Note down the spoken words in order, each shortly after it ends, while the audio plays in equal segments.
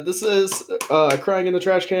This is Crying in the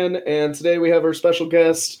Trash Can, and today we have our special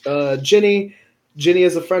guest, Ginny. Ginny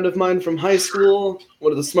is a friend of mine from high school,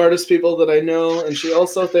 one of the smartest people that I know, and she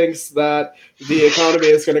also thinks that the economy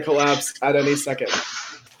is going to collapse at any second.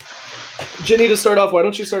 Ginny, to start off, why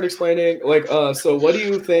don't you start explaining, so what do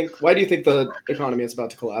you think, why do you think the economy is about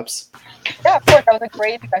to collapse? Yeah, of course. That was a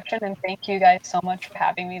great introduction, and thank you guys so much for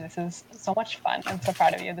having me. This is so much fun. I'm so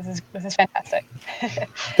proud of you. This is fantastic.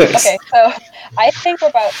 Thanks. Okay, so I think we're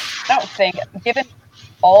about. I don't think, given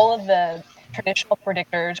all of the traditional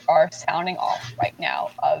predictors are sounding off right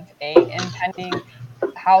now of a impending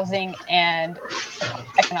housing and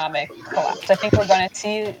economic collapse. I think we're going to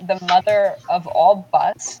see the mother of all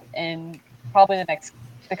busts in probably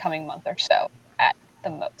the coming month or so at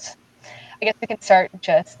the most. I guess we can start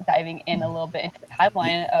just diving in a little bit into the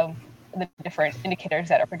timeline of the different indicators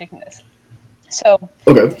that are predicting this. So,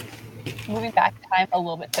 Okay. moving back time a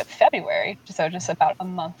little bit to February, so just about a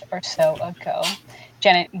month or so ago,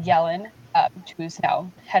 Janet Yellen, who's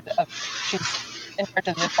now she's in charge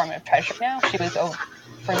of the Department of Treasury now. She was over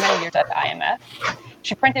for many years at the IMF.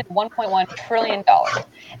 She printed $1.1 trillion.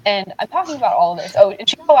 And I'm talking about all of this. Oh, and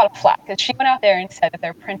she got a lot of flack because she went out there and said that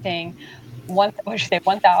they're printing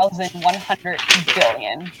 1,100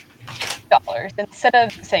 billion dollars instead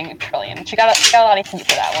of saying a trillion. She got a lot of heat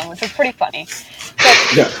for that one, which was pretty funny. So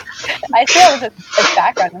Yeah. I say that was as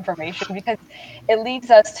background information because it leads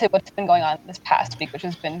us to what's been going on this past week, which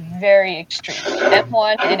has been very extreme.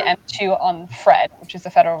 M1 and M2 on Fed, which is the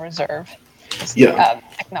Federal Reserve Yeah.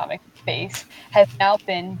 economic base, has now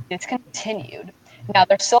been discontinued. Now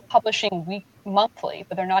they're still publishing monthly,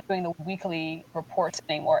 but they're not doing the weekly reports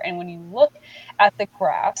anymore. And when you look at the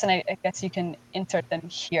graphs, and I guess you can insert them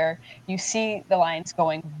here, you see the lines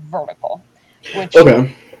going vertical, which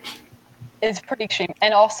Okay. is pretty extreme.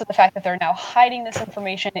 And also the fact that they're now hiding this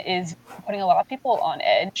information is putting a lot of people on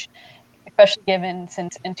edge, especially given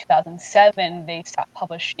since in 2007 they stopped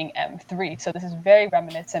publishing M3. So this is very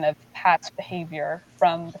reminiscent of past behavior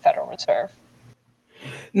from the Federal Reserve.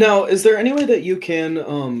 Now, is there any way that you can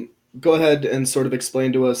go ahead and sort of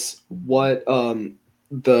explain to us what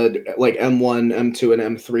the like M1, M2, and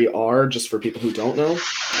M3 are, just for people who don't know?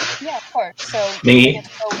 Yeah, of course. So I Me? guess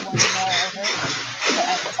go one more over.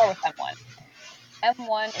 We'll start with M1.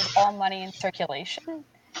 M1 is all money in circulation,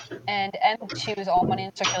 and M2 is all money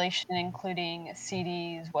in circulation, including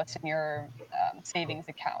CDs, what's in your savings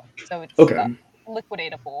account. So it's Okay.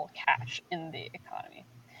 liquidatable cash in the economy.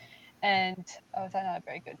 And oh, is that not a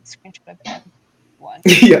very good screenshot of M1?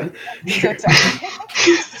 Yeah. I'm so sorry.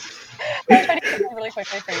 I'll try to keep it really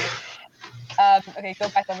quickly for you. Okay, go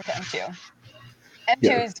back over to M2. M2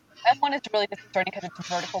 Yeah. is M1 is really disconcerting because it's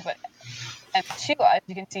vertical, but M2, as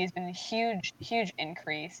you can see, has been a huge, huge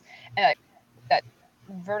increase, and that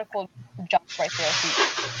vertical jump right there at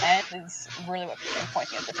the end is really what I'm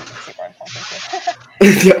pointing at. This you can see where I'm pointing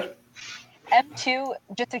to. Yeah. M2,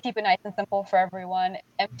 just to keep it nice and simple for everyone,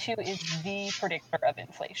 M2 is the predictor of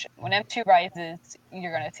inflation. When M2 rises,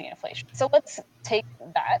 you're going to see inflation. So let's take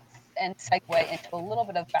that and segue into a little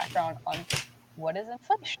bit of background on what is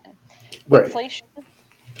inflation. Right. Inflation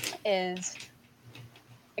is,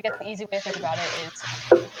 I guess the easy way to think about it is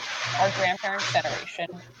our grandparents' generation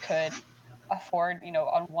could afford,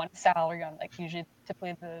 on one salary, on like usually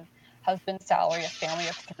typically the husband's salary, a family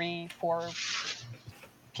of 3, 4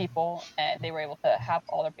 people, and they were able to have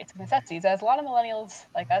all their basic necessities. As a lot of millennials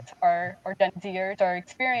like us or Gen Zers are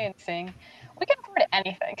experiencing, we can afford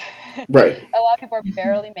anything. Right. A lot of people are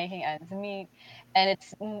barely making ends meet, and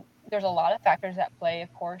there's a lot of factors at play.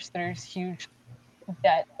 Of course, there's huge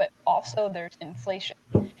debt, but also there's inflation.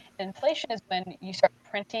 Inflation is when you start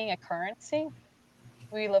printing a currency.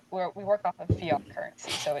 We work off of fiat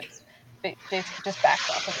currency, so it's basically just backed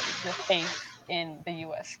off of the faith in the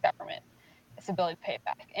U.S. government, its ability to pay it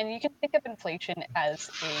back. And you can think of inflation as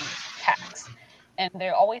a tax, and they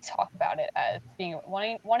always talk about it as being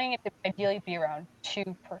wanting it to ideally be around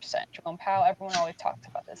 2%. Jerome Powell, everyone always talks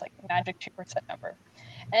about this like magic 2% number.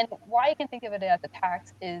 And why you can think of it as a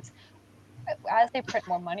tax is as they print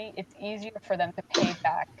more money, it's easier for them to pay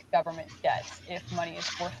back government debts if money is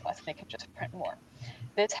worth less and they can just print more.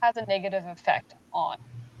 This has a negative effect on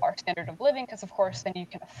our standard of living because, of course, then you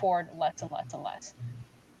can afford less and less and less.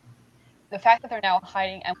 The fact that they're now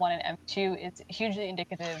hiding M1 and M2 is hugely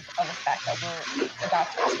indicative of the fact that we're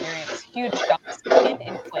about to experience huge jumps in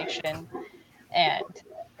inflation, and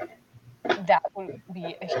that would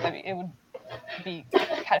be, it would be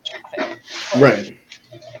catastrophic for Right.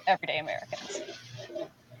 everyday Americans.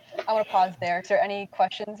 I want to pause there. Is there any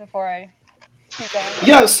questions before I keep going?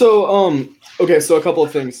 Yeah, so okay, so a couple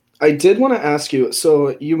of things. I did want to ask you.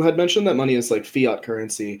 So you had mentioned that money is like fiat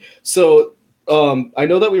currency. So I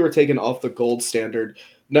know that we were taken off the gold standard.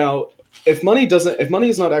 Now, if money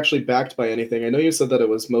is not actually backed by anything, I know you said that it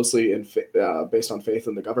was mostly based on faith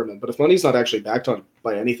in the government. But if money's not actually backed on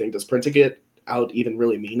by anything, does printing it out even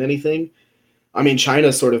really mean anything? I mean,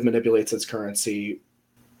 China sort of manipulates its currency.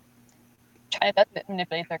 China does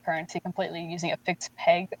manipulate their currency completely using a fixed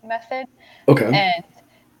peg method, Okay. and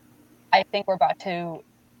I think we're about to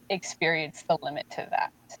experience the limit to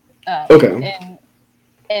that. Okay.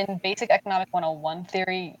 In basic economic 101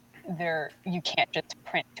 theory, you can't just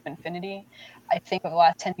print to infinity. I think over the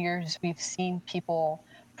last 10 years, we've seen people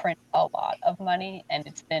print a lot of money and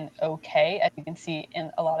it's been okay, as you can see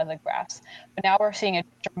in a lot of the graphs. But now we're seeing a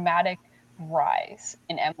dramatic rise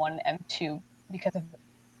in M1 and M2 because of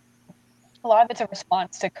a lot of it's a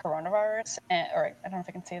response to coronavirus, or I don't know if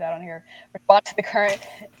I can say that on here, response to the current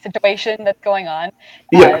situation that's going on.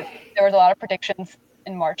 Yeah. There was a lot of predictions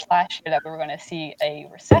in March last year that we were going to see a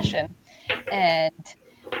recession, and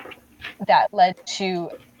that led to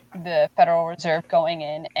the Federal Reserve going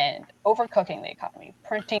in and overcooking the economy,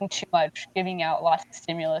 printing too much, giving out lots of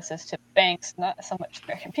stimuluses to banks, not so much the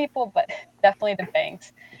American people, but definitely the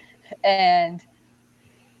banks. And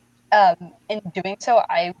in doing so,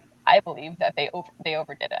 I believe that they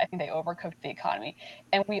overdid it. I think they overcooked the economy,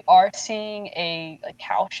 and we are seeing a like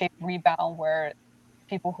cow-shaped rebound where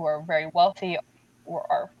people who are very wealthy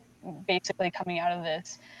are basically coming out of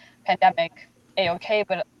this pandemic a-okay,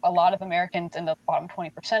 but a lot of Americans in the bottom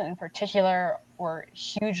 20% in particular were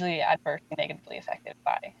hugely adversely negatively affected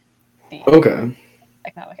by the Okay.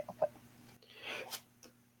 economic output.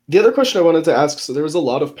 The other question I wanted to ask, so there was a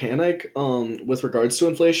lot of panic with regards to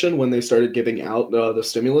inflation when they started giving out the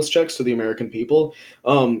stimulus checks to the American people.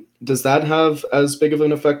 Does that have as big of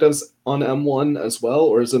an effect as on M1 as well,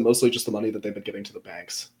 or is it mostly just the money that they've been giving to the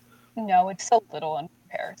banks? No, it's so little in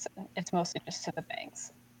comparison. It's mostly just to the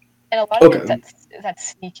banks. And a lot of it's Okay. that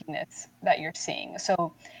sneakiness that you're seeing.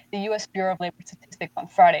 So the U.S. Bureau of Labor Statistics on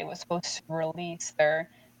Friday was supposed to release their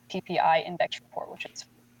PPI index report, which is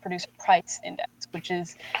Producer Price Index, which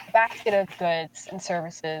is a basket of goods and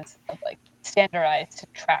services of like standardized to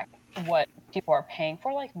track what people are paying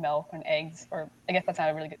for, like milk and eggs, or I guess that's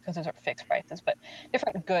not really good because those are fixed prices, but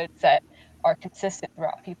different goods that are consistent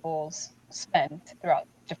throughout people's spend throughout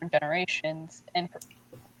different generations and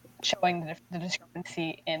showing the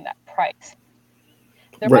discrepancy in that price.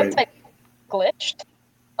 Their Right. website glitched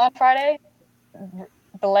on Friday,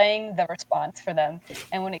 delaying the response for them.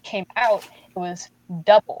 And when it came out, it was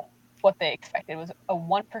double what they expected. It was a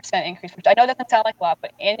 1% increase, which I know doesn't sound like a lot,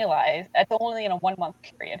 but annualized, that's only in a 1 month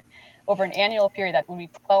period. Over an annual period, that would be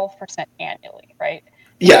 12% annually, right?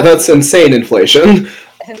 Yeah, So that's insane inflation.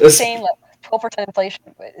 it's It's, insane. Like 12% inflation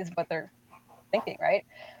is what they're thinking, right?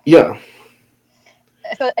 yeah.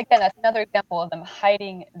 So again, that's another example of them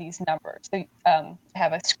hiding these numbers. So I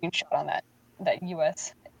have a screenshot on that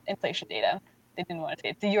U.S. inflation data. They didn't want to say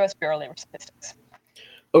it's the U.S. Bureau of Labor Statistics.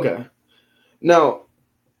 Okay. Now,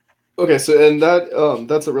 okay, so and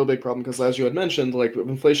that's a real big problem because as you had mentioned, like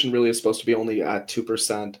inflation really is supposed to be only at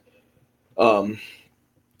 2%. Um,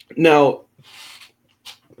 now,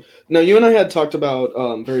 Now, you and I had talked about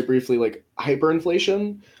very briefly like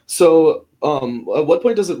hyperinflation. So, at what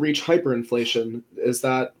point does it reach hyperinflation? Is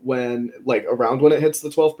that when, like, around when it hits the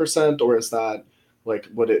 12%, or is that like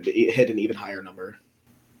would it hit an even higher number?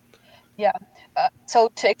 Yeah. So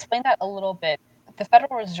to explain that a little bit, the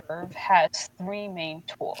Federal Reserve has three main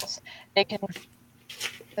tools. They can.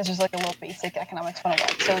 This is like a little basic economics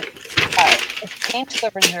 101. So it's change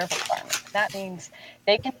the reserve requirement. And that means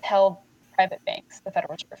they can tell private banks, the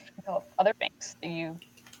Federal Reserve can tell other banks that you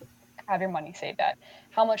have your money saved at,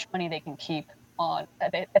 how much money they can keep on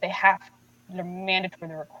that they have, they're mandatory,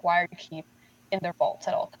 they're required to keep in their vaults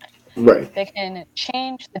at all times. Right, They can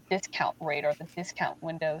change the discount rate or the discount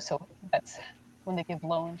window, so that's when they give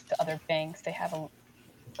loans to other banks, they have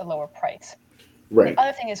a lower price. The right,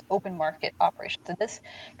 other thing is open market operations, and this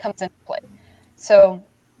comes into play. So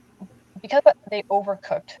because they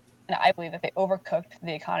overcooked, and I believe that they overcooked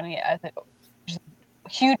the economy as a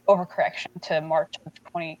huge overcorrection to March of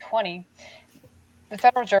 2020, the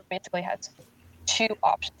Federal Reserve basically has two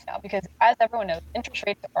options now because, as everyone knows, interest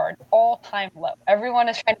rates are an all-time low. Everyone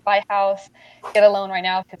is trying to buy a house, get a loan right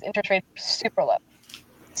now because interest rates are super low.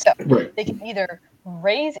 So right, they can either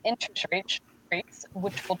raise interest rates,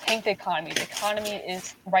 which will tank the economy. The economy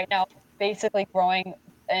is right now basically growing,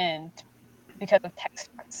 and because of tech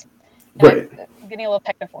stocks. And right. I'm getting a little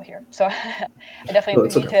technical here, so I No, definitely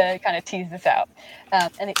that's need okay. to kind of tease this out.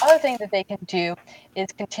 And the other thing that they can do is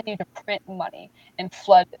continue to print money and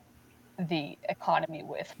flood the economy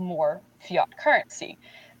with more fiat currency.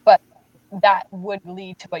 But that would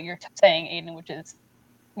lead to what you're saying, Aiden, which is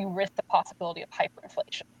you risk the possibility of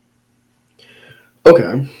hyperinflation.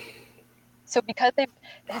 Okay. So because they've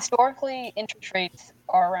historically interest rates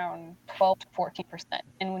are around 12 to 14%,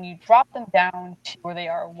 and when you drop them down to where they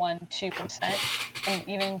are 1-2%, and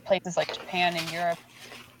even places like Japan and Europe,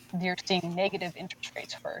 you're seeing negative interest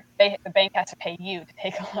rates for the bank has to pay you to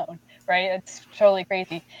take a loan, right? It's totally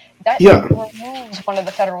crazy. That Yeah. removes one of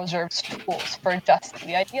the Federal Reserve's tools for adjusting.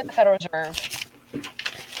 The idea of the Federal Reserve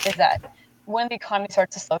is that when the economy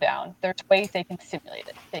starts to slow down, there's ways they can stimulate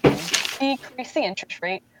it. They can decrease the interest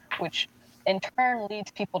rate, which in turn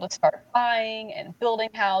leads people to start buying and building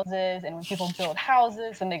houses. And when people build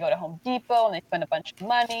houses, then they go to Home Depot and they spend a bunch of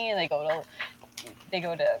money, and they go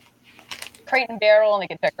to Crate and Barrel and they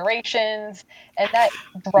get decorations, and that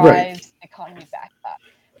Right. drives the economy back up.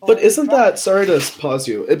 But When you isn't drop that, sorry to pause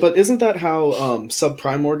you, but isn't that how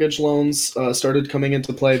subprime mortgage loans started coming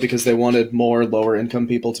into play because they wanted more lower income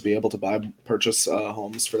people to be able to purchase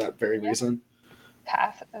homes for that very yeah, reason?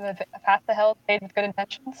 path to hell is paved with good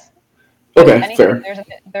intentions. With Okay, anything, fair.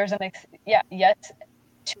 yes,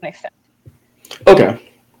 to an extent.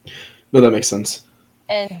 Okay. No, that makes sense.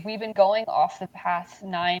 And we've been going off the past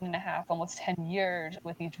 9.5, almost 10 years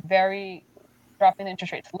with these very dropping the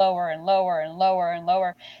interest rates lower and lower and lower and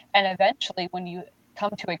lower. And eventually, when you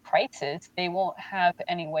come to a crisis, they won't have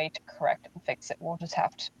any way to correct and fix it. We'll just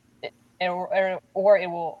have to, the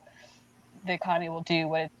economy will do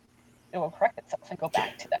what it will correct itself and go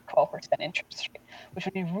back to that 12% interest rate, which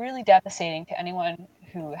would be really devastating to anyone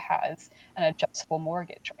who has an adjustable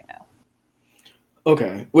mortgage right now.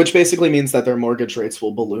 Okay, which basically means that their mortgage rates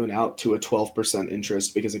will balloon out to a 12%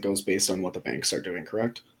 interest because it goes based on what the banks are doing,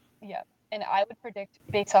 correct? Yeah. And I would predict,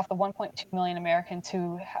 based off the 1.2 million Americans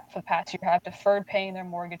who, for the past year, have deferred paying their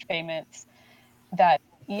mortgage payments, that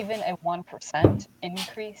even a 1%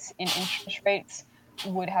 increase in interest rates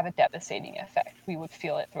would have a devastating effect. We would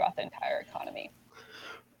feel it throughout the entire economy.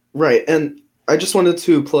 Right, and I just wanted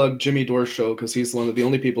to plug Jimmy Dore's show because he's one of the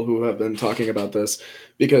only people who have been talking about this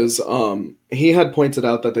because he had pointed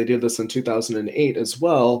out that they did this in 2008 as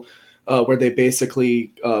well, where they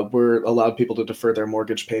basically were allowed people to defer their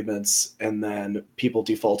mortgage payments and then people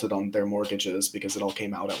defaulted on their mortgages because it all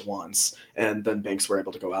came out at once, and then banks were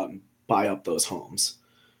able to go out and buy up those homes.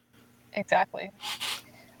 Exactly.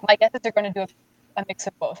 My guess is they're going to do a mix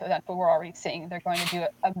of both. That's what we're already seeing. They're going to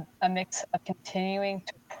do a mix of continuing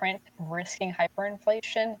to print, risking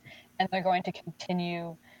hyperinflation, and they're going to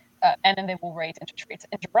continue, and then they will raise interest rates.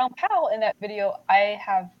 And Jerome Powell, in that video I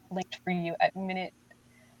have linked for you at let's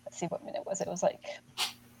see what minute was it? It was like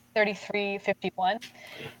 33:51.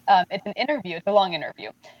 It's an interview. It's a long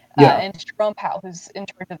interview. Yeah. And it's Jerome Powell, who's in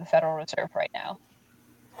charge of the Federal Reserve right now.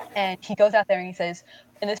 And he goes out there and he says,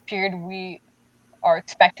 in this period, we are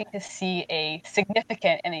expecting to see a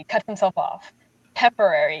significant, and he cuts himself off,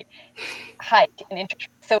 temporary hike in interest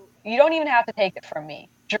rates. So you don't even have to take it from me.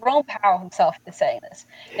 Jerome Powell himself is saying this.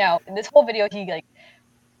 Now, in this whole video, he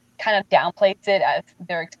kind of downplays it as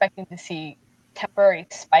they're expecting to see temporary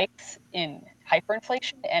spikes in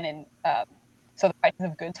hyperinflation and in so the prices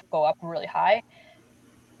of goods will go up really high.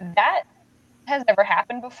 That has never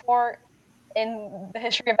happened before in the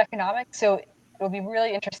history of economics. So it will be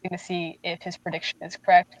really interesting to see if his prediction is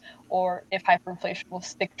correct or if hyperinflation will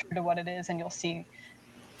stick true to what it is and you'll see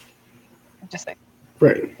just a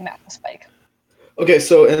Right. massive spike. Okay,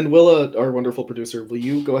 so and Willa, our wonderful producer, will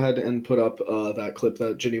you go ahead and put up that clip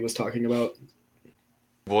that Ginny was talking about?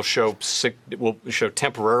 Will show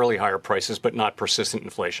temporarily higher prices, but not persistent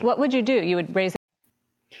inflation. What would you do? You would raise.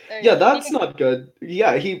 Yeah, that's not good.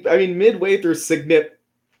 Yeah, I mean, midway through Signip,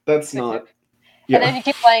 that's not. Yeah. And then you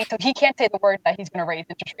keep playing, so he can't say the word that he's going to raise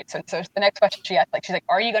interest rates. So the next question she asks, she's like,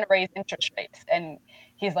 "Are you going to raise interest rates?" And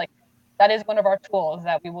he's like, "That is one of our tools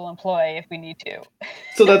that we will employ if we need to."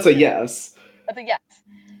 So that's a yes. That's a yes.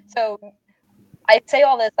 So I say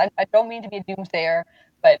all this. I don't mean to be a doomsayer,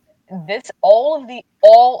 but all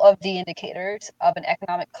of the indicators of an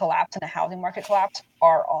economic collapse and a housing market collapse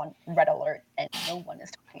are on red alert, and no one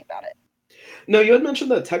is talking about it. No, you had mentioned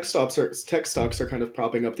that tech stocks are kind of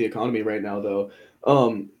propping up the economy right now, though.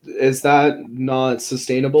 Is that not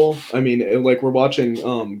sustainable? I mean, like we're watching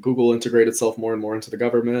Google integrate itself more and more into the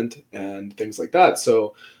government and things like that.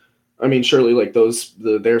 So, I mean, surely like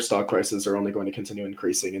their stock prices are only going to continue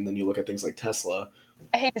increasing. And then you look at things like Tesla.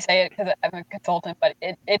 I hate to say it because I'm a consultant, but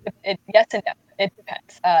it yes and no. It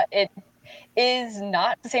depends. It is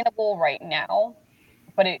not sustainable right now,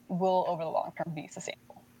 but it will over the long term be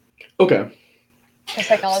sustainable. Okay. Because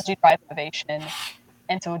technology drives innovation,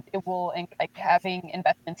 And so it will, like having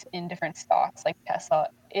investments in different stocks like Tesla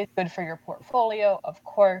is good for your portfolio, of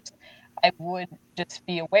course. I would just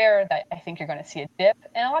be aware that I think you're going to see a dip,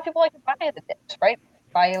 and a lot of people like to buy the dips, right?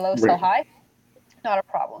 Buy low, sell Right. high, not a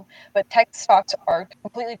problem. But tech stocks are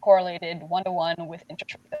completely correlated 1-to-1 with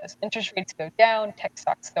interest rates. As interest rates go down, tech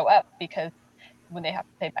stocks go up because when they have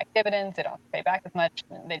to pay back dividends, they don't have to pay back as much,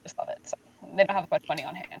 and they just love it. So they don't have as much money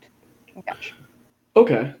on hand in cash.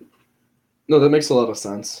 Okay. No, that makes a lot of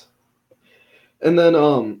sense. And then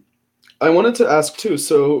I wanted to ask too,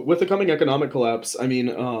 so with the coming economic collapse, I mean,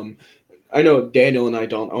 I know Daniel and I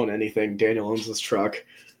don't own anything. Daniel owns this truck.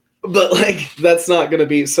 But like that's not going to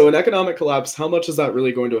be so an economic collapse, how much is that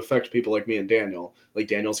really going to affect people like me and Daniel? Like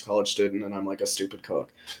Daniel's a college student and I'm like a stupid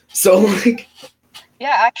cook. So like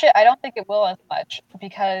Yeah, actually, I don't think it will as much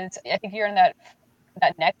because I think you're in that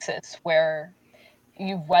nexus where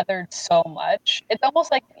you've weathered so much. It's almost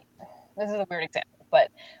like this is a weird example, but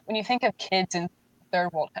when you think of kids in third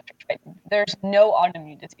world countries, right? There's no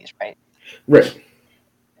autoimmune disease, right? right.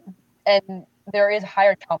 And there is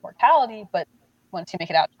higher child mortality, but once you make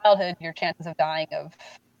it out of childhood, your chances of dying of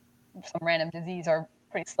some random disease are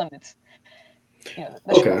pretty slim. It's the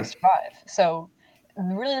Okay. strongest survive. So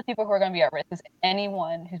really the people who are going to be at risk is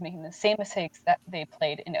anyone who's making the same mistakes that they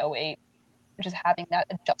played in '08, which is having that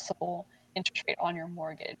adjustable interest rate on your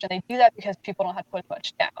mortgage. And they do that because people don't have to put as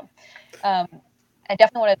much down. I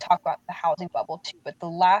definitely want to talk about the housing bubble too, but the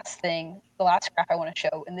last graph I want to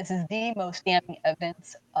show, and this is the most damning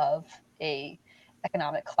evidence of a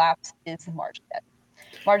economic collapse, is the margin debt.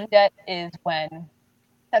 Margin debt is when,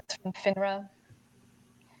 that's from FINRA.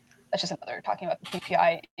 That's just another talking about the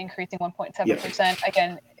CPI increasing Yeah. 1.7%.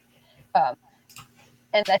 Again, um,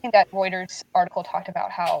 and I think that Reuters article talked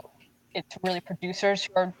about how it's really producers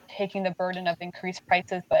who are taking the burden of increased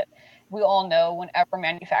prices, but we all know whenever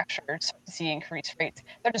manufacturers see increased rates,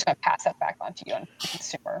 they're just going to pass that back on to you and the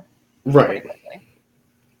consumer pretty Right. quickly.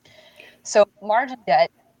 So margin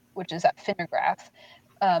debt, which is that FINRA graph,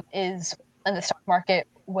 is in the stock market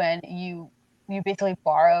when you basically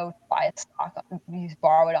borrow to buy a stock, you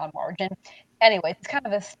borrow it on margin. Anyway, it's kind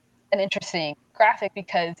of an interesting graphic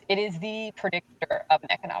because it is the predictor of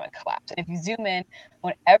an economic collapse. And if you zoom in,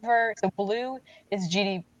 so blue is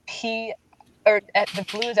GDP, or the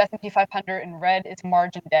blue is S&P 500, and red is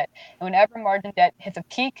margin debt. And whenever margin debt hits a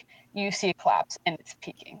peak, you see a collapse, and it's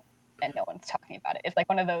peaking, and no one's talking about it. It's like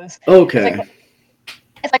one of those. It's like Okay.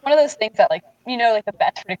 it's like one of those things that like the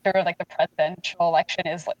best predictor of like the presidential election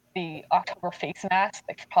is like the October face mask,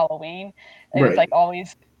 like for Halloween. Like, it's like Right.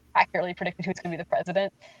 always accurately predicted who's going to be the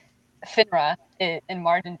president. FINRA in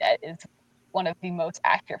margin debt is one of the most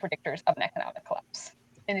accurate predictors of an economic collapse.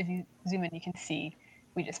 And if you zoom in, you can see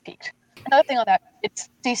we just peaked. Another thing on that, so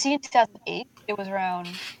you see in 2008, it was around,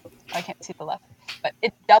 I can't see the left, but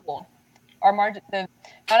it doubled. Our margin, the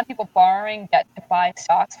amount of people borrowing debt to buy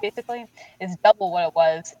stocks basically is double what it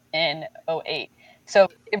was in '08. So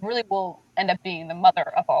it really will end up being the mother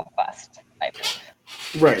of all bust, I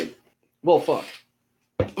believe. Right. Well, fuck.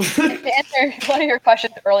 And to answer one of your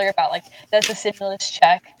questions earlier about like, does the stimulus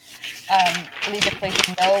check lead to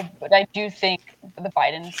inflation? No, but I do think the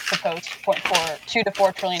Biden's proposed $2 to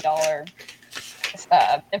 $4 trillion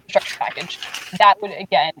infrastructure package, that would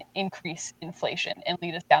again increase inflation and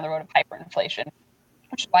lead us down the road of hyperinflation,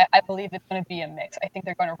 which is why I believe it's going to be a mix. I think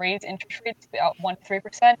they're going to raise interest rates about 1 to 3%,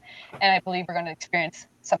 and I believe we're going to experience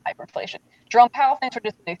some hyperinflation. Jerome Powell thinks we're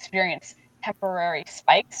just going to experience temporary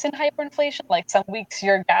spikes in hyperinflation. Like some weeks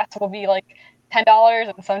your gas will be like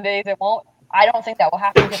 $10, and some days it won't. I don't think that will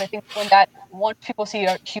happen because I think once people see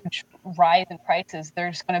a huge rise in prices,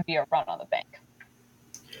 there's going to be a run on the bank.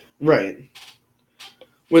 Right.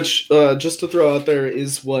 Which, just to throw out there,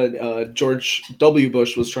 is what George W.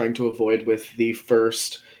 Bush was trying to avoid with the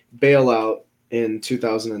first bailout in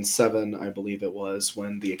 2007, I believe it was,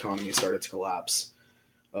 when the economy started to collapse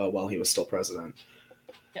while he was still president.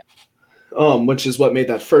 Yeah. Which is what made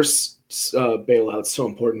that first bailout so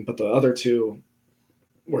important, but the other two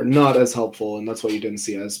were not as helpful, and that's why you didn't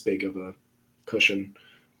see as big of a cushion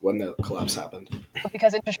when the collapse happened. But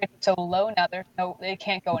because interest rates are so low now, they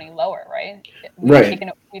can't go any lower, right? Right.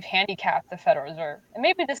 We've handicapped the Federal Reserve, and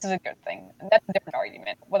maybe this is a good thing. And that's a different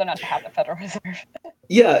argument, whether or not to have the Federal Reserve.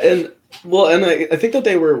 Yeah, and well, and I think that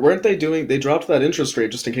weren't they doing, they dropped that interest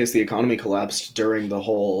rate just in case the economy collapsed during the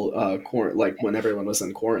whole like when everyone was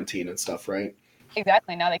in quarantine and stuff, right?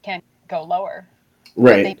 Exactly. Now they can't go lower, but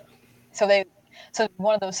Right. so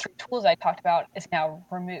one of those three tools I talked about is now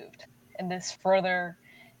removed, and this further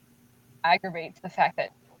aggravates the fact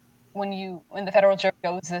that when the Federal Reserve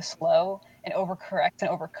goes this low and overcorrects and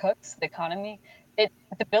overcooks the economy, it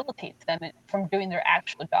debilitates them from doing their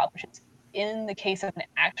actual job, which is in the case of an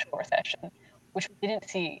actual recession, which we didn't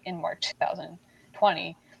see in March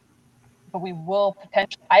 2020, but we will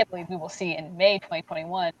potentially, I believe we will see in May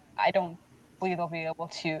 2021. I don't believe they'll be able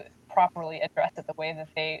to properly address it the way that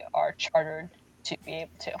they are chartered to be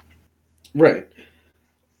able to. Right.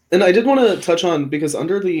 And I did want to touch on, because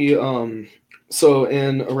under the so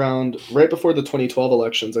in around right before the 2012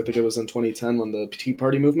 elections, I think it was in 2010 when the Tea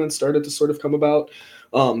Party movement started to sort of come about,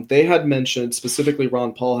 they had mentioned, specifically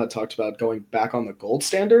Ron Paul had talked about going back on the gold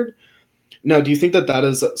standard. Now, do you think that that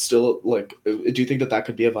is still, like, do you think that that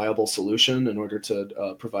could be a viable solution in order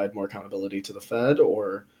to provide more accountability to the Fed,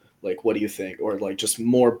 or like, what do you think? Or like just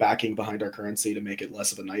more backing behind our currency to make it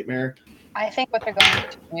less of a nightmare? I think what they're going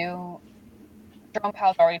to do, Jerome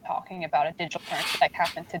Powell's already talking about a digital currency that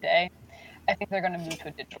happened today. I think they're going to move to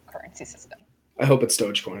a digital currency system. I hope it's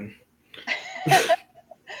Dogecoin.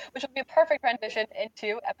 Which will be a perfect transition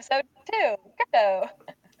into episode 2, crypto.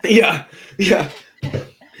 Yeah.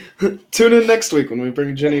 Tune in next week when we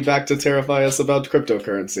bring Jenny back to terrify us about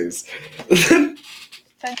cryptocurrencies.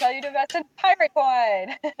 So I tell you to invest in pirate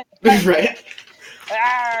coin. Right.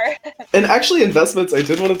 And actually, investments, I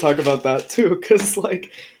did want to talk about that too, because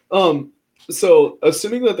like, so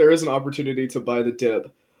assuming that there is an opportunity to buy the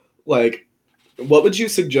dip, like, what would you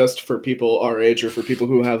suggest for people our age or for people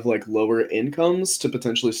who have like lower incomes to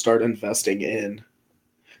potentially start investing in?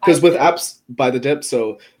 Because with apps buy the dip,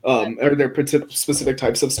 so are there specific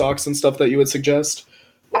types of stocks and stuff that you would suggest?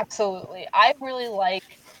 Absolutely. I really like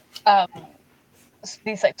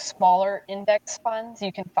these like smaller index funds.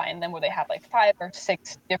 You can find them where they have like 5 or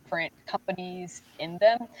 6 different companies in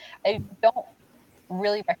them. I don't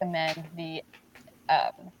really recommend the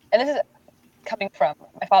and this is coming from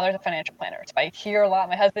my father's a financial planner, so I hear a lot.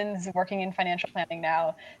 My husband's working in financial planning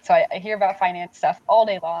now, so I hear about finance stuff all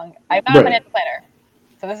day long. I'm not a financial planner,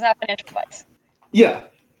 so this is not financial advice. Yeah,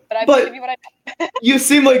 but I'm gonna give you what I know. You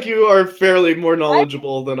seem like you are fairly more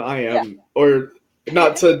knowledgeable than I am, or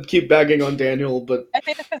not to keep bagging on Daniel, but I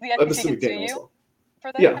think it's because the SEC can sue you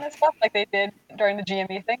for that kind of stuff, like they did during the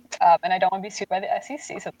GME thing, and I don't want to be sued by the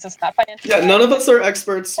SEC, so it's just not financial. Yeah, none of us are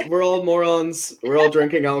experts. We're all morons. We're all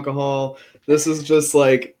drinking alcohol. This is just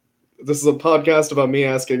like, this is a podcast about me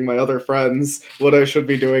asking my other friends what I should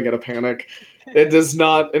be doing in a panic. It is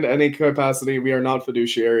not in any capacity. We are not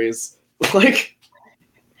fiduciaries. Like,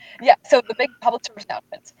 yeah, so the big public service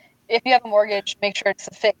announcements. If you have a mortgage, make sure it's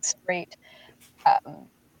a fixed rate.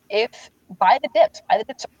 Buy the dips. Buy the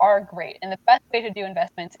dips are great. And the best way to do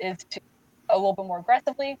investments is to, a little bit more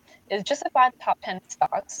aggressively, is just to buy the top 10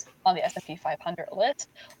 stocks on the S&P 500 list.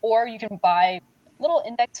 Or you can buy little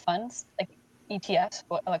index funds, like ETFs,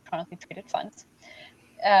 electronically traded funds,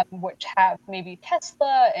 which have maybe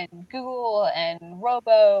Tesla and Google and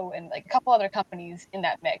Robo and like a couple other companies in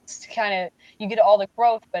that mix. To kind of, you get all the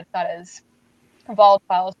growth, but it's not as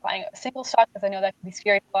volatile as buying a single stock, because I know that can be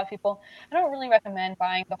scary to a lot of people. I don't really recommend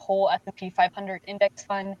buying the whole S&P 500 index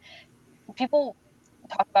fund. People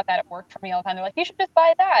talk about that at work for me all the time. They're like, you should just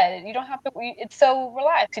buy that. You don't have to, it's so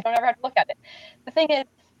relaxed. You don't ever have to look at it. The thing is,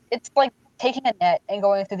 it's like taking a net and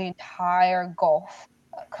going through the entire Gulf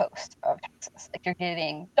coast of Texas. Like, you're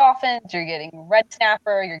getting dolphins, you're getting red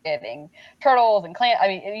snapper, you're getting turtles and clams. I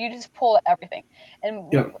mean, you just pull everything.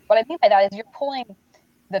 And what I mean by that is you're pulling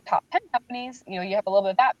the top 10 companies, you have a little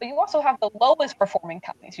bit of that, but you also have the lowest performing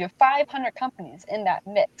companies. You have 500 companies in that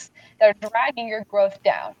mix that are dragging your growth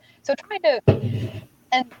down. So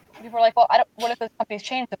and people are like, well, what if those companies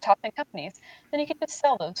change, the top 10 companies? Then you can just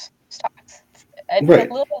sell those stocks. It's a little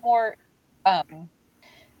bit more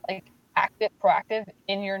like active, proactive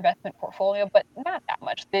in your investment portfolio, but not that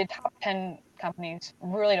much. The top 10 companies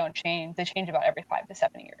really don't change. They change about every 5 to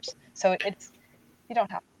 7 years. So you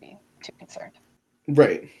don't have to be too concerned.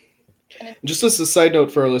 Right. Just as a side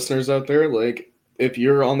note for our listeners out there, like, if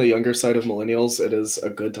you're on the younger side of millennials, it is a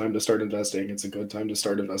good time to start investing. It's a good time to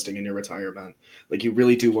start investing in your retirement. Like, you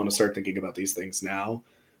really do want to start thinking about these things now.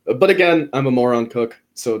 But again, I'm a moron cook,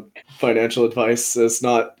 so financial advice is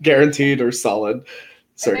not guaranteed or solid.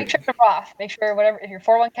 Sorry. Make sure it's a Roth. Make sure whatever, if your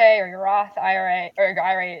 401k or your Roth IRA or your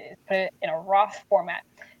IRA, put it in a Roth format.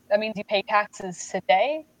 That means you pay taxes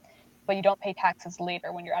today, but you don't pay taxes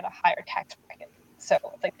later when you're at a higher tax bracket. So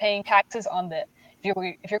it's like paying taxes on if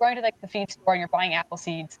you're going to like the feed store and you're buying apple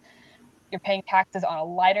seeds, you're paying taxes on a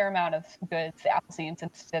lighter amount of goods, the apple seeds,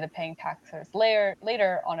 instead of paying taxes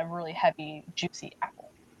later on a really heavy, juicy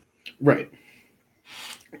apple. Right.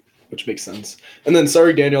 Which makes sense. And then,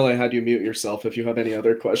 sorry, Daniel, I had you mute yourself. If you have any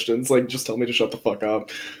other questions, like, just tell me to shut the fuck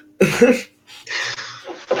up.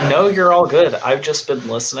 No, you're all good. I've just been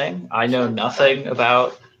listening. I know nothing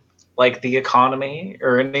about like the economy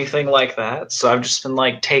or anything like that. So I've just been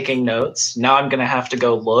like taking notes. Now I'm gonna have to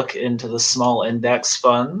go look into the small index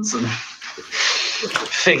funds and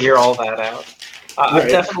figure all that out. I'm Right.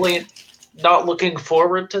 definitely not looking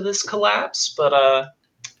forward to this collapse, but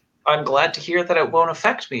I'm glad to hear that it won't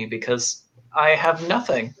affect me because I have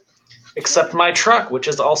nothing except my truck, which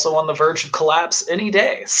is also on the verge of collapse any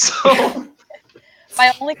day. So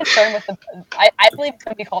My only concern with I believe it's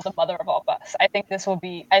going to be called the mother of all busts. I think this will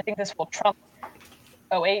trump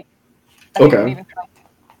 '08. I think it will Okay. even trump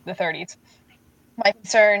the '30s. My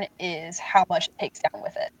concern is how much it takes down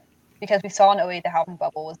with it. Because we saw in '08 the housing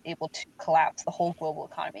bubble was able to collapse the whole global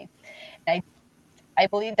economy. And I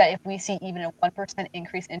believe that if we see even a 1%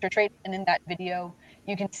 increase in interest rates, and in that video,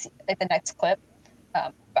 you can see, like the next clip,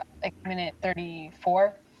 like minute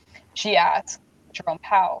 34, she asks Jerome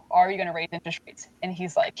Powell, are you going to raise interest rates? And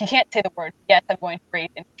he's like, he can't say the word, yes, I'm going to raise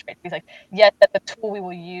interest rates. He's like, yes, that's the tool we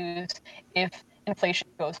will use if inflation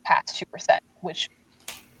goes past 2%, which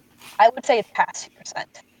I would say it's past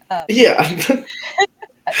 2%. Yeah.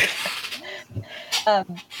 At this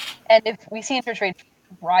point. And if we see interest rates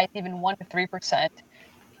rise even 1 to 3%,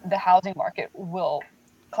 the housing market will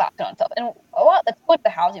collapse on itself. And let's go to the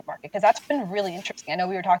housing market because that's been really interesting. I know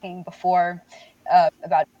we were talking before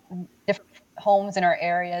about different homes in our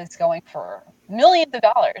areas going for millions of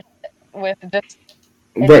dollars with just,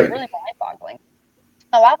 it's Right. really mind-boggling.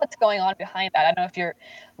 A lot of what's going on behind that. I don't know if you're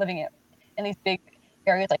living in these big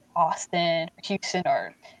areas like Austin, or Houston,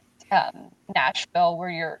 or Nashville, where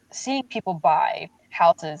you're seeing people buy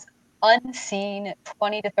houses unseen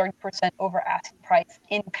 20 to 30% over asking price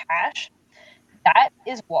in cash. That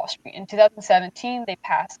is Wall Street. In 2017, they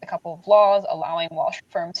passed a couple of laws allowing Wall Street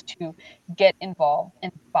firms to get involved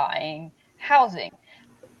in buying housing.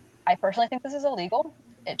 I personally think this is illegal.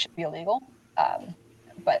 It should be illegal.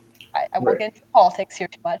 But I won't Right. get into politics here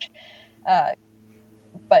too much. Uh,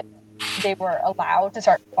 but they were allowed to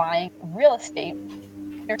start buying real estate.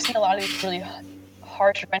 You're seeing a lot of these really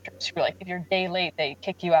harsh renters who are like, if you're a day late, they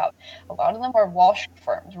kick you out. A lot of them are Wall Street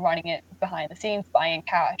firms running it behind the scenes, buying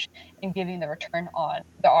cash and giving the return on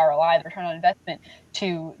the ROI, the return on investment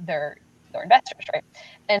to their investors, right?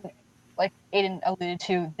 And like Aiden alluded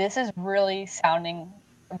to, this is really sounding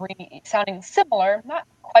similar, not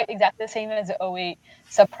quite exactly the same as the '08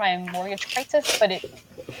 subprime mortgage crisis, but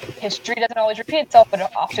history doesn't always repeat itself, but it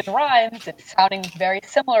often rhymes. It's sounding very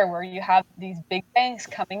similar where you have these big banks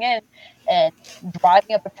coming in and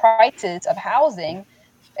driving up the prices of housing.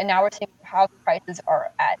 And now we're seeing housing prices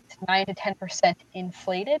are at 9 to 10%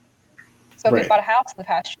 inflated. So if you Right. bought a house in the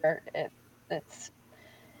past year,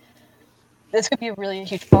 this could be a really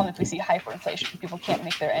huge problem if we see hyperinflation. People can't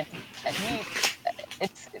make their end meet.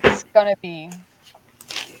 It's gonna be.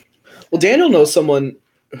 Well, Daniel knows someone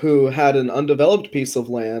who had an undeveloped piece of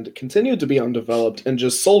land, continued to be undeveloped, and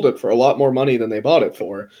just sold it for a lot more money than they bought it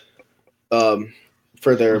um,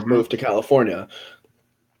 for their Mhm. move to California.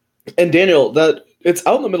 And Daniel, that it's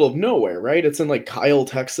out in the middle of nowhere, right? It's in like Kyle,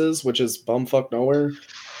 Texas, which is bumfuck nowhere.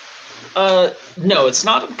 No, it's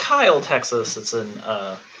not in Kyle, Texas. It's in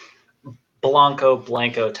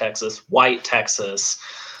Blanco, Texas, White, Texas,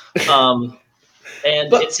 um, and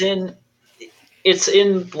But it's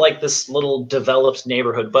in like this little developed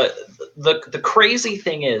neighborhood. But the crazy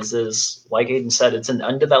thing is like Aiden said, it's an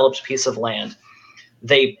undeveloped piece of land.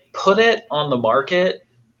 They put it on the market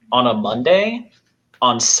on a Monday.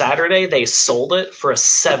 On Saturday, they sold it for a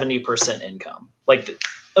 70% income, like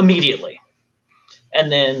immediately.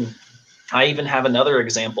 And then I even have another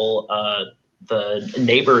example. The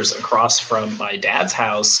neighbors across from my dad's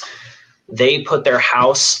house, they put their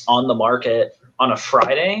house on the market on a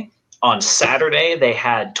Friday. On Saturday, they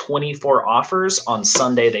had 24 offers. On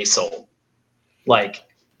Sunday, they sold. Like,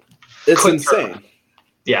 it's quick turnaround. insane.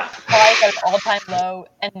 Yeah. Supplies at an all-time low,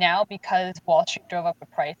 and now because Wall Street drove up the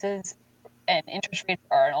prices and interest rates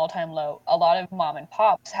are an all-time low, a lot of mom and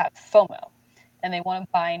pops have FOMO, and they want to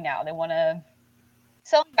buy now. They want to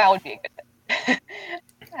sell now would be a good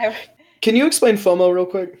thing. Can you explain FOMO real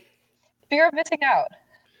quick? Fear of missing out.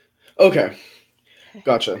 Okay,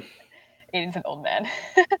 gotcha. Aiden's an old man.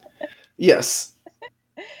 Yes.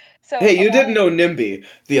 So Hey, a you lot didn't of know NIMBY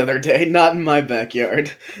the other day, not in my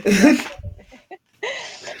backyard.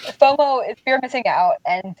 FOMO is fear of missing out,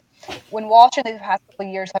 and when Wall Street in the past couple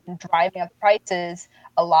of years have been driving up prices,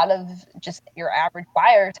 a lot of just your average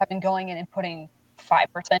buyers have been going in and putting 5%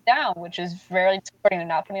 down, which is rarely supporting. They're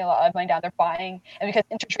not putting a lot of money down. They're buying, and because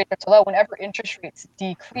interest rates are so low, whenever interest rates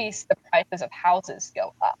decrease, the prices of houses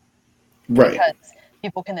go up Right. because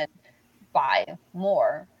people can then buy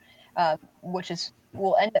more, which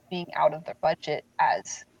will end up being out of their budget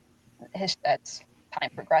as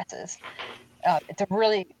time progresses.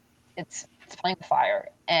 It's playing with fire,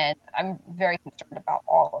 and I'm very concerned about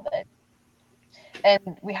all of it.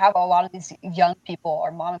 And we have a lot of these young people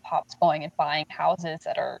or mom and pops going and buying houses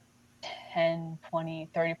that are 10, 20,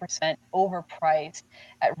 30% overpriced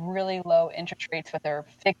at really low interest rates, but they're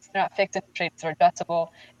not fixed interest rates, they're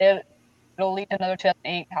adjustable. It'll lead to another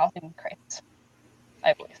 2008 housing crisis,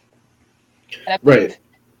 I believe. And I believe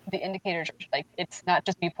the indicators are like, it's not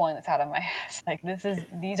just me pulling this out of my ass. Like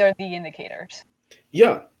these are the indicators.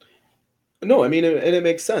 Yeah. No, I mean, and it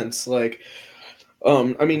makes sense. Like,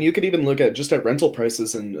 I mean, you could even look at just at rental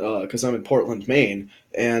prices, and because I'm in Portland, Maine,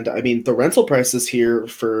 and I mean, the rental prices here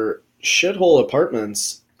for shithole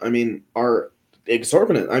apartments, I mean, are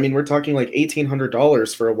exorbitant. I mean, we're talking like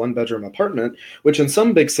 $1,800 for a one-bedroom apartment, which in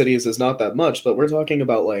some big cities is not that much, but we're talking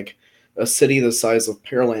about like a city the size of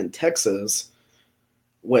Pearland, Texas,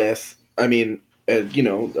 with, I mean, a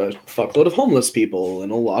fuckload of homeless people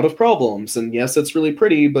and a lot of problems. And yes, it's really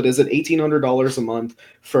pretty, but is it $1,800 a month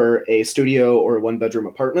for a studio or a one-bedroom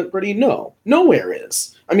apartment pretty? No. Nowhere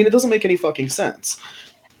is. I mean, it doesn't make any fucking sense.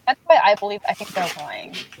 That's why I think they're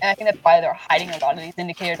lying. And I think that's why they're hiding a lot of these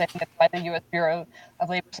indicators. I think that's why the U.S. Bureau of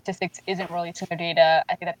Labor Statistics isn't releasing their data.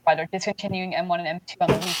 I think that's why they're discontinuing M1 and M2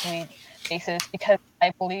 on a weekly basis, because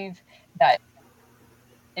I believe that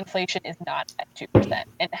inflation is not at 2%, and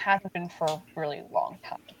it hasn't been for a really long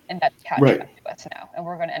time, and that's catching up to us now, and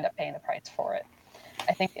we're going to end up paying the price for it.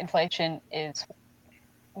 I think inflation is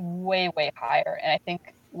way, way higher, and I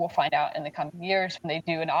think we'll find out in the coming years when they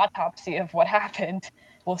do an autopsy of what happened.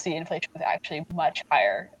 We'll see inflation was actually much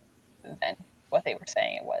higher than what they were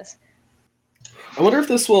saying it was. I wonder if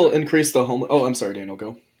this will increase the home. Oh, I'm sorry, Daniel,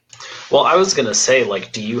 go. Well, I was going to say,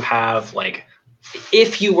 like, do you have, like,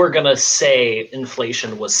 if you were going to say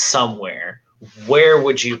inflation was somewhere, where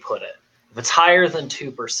would you put it? If it's higher than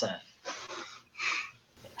 2%.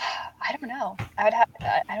 I don't know. I'm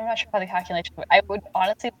not sure how the calculation would. I would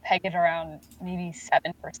honestly peg it around maybe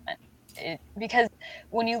 7%. Because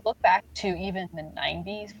when you look back to even the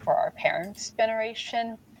 90s for our parents'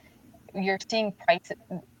 generation, you're seeing prices.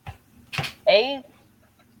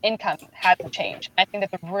 Income hasn't changed. I think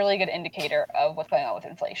that's a really good indicator of what's going on with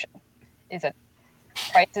inflation, is that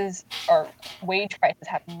prices or wage prices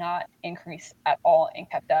have not increased at all and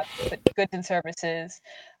kept up, but goods and services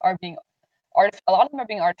are being a lot of them are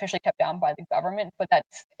being artificially kept down by the government, but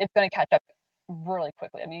it's going to catch up really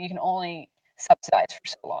quickly. I mean, you can only subsidize for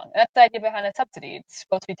so long. And that's the idea behind a subsidy. It's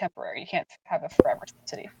supposed to be temporary. You can't have a forever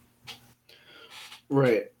subsidy.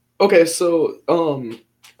 Right. Okay, so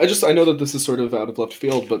I know that this is sort of out of left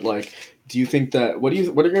field, but like, do you think that what are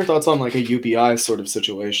your thoughts on like a UBI sort of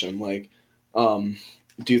situation? Like,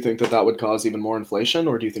 do you think that would cause even more inflation,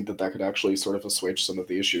 or do you think that could actually sort of assuage some of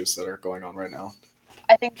the issues that are going on right now?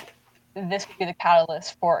 I think this would be the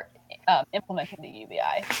catalyst for implementing the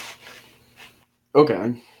UBI.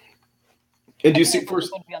 Okay. And do you see people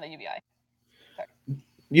would be on the UBI? Sorry.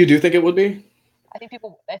 You do think it would be? I think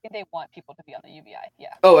they want people to be on the UBI.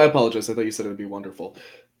 Yeah. Oh, I apologize. I thought you said it would be wonderful.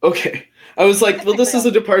 Okay. I was like, well, this is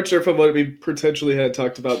a departure from what we potentially had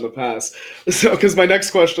talked about in the past. So, because my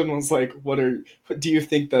next question was like, do you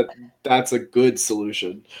think that that's a good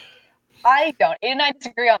solution? I don't, and I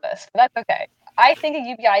disagree on this, but that's okay. I think a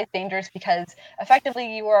UBI is dangerous because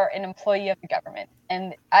effectively you are an employee of the government,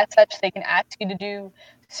 and as such, they can ask you to do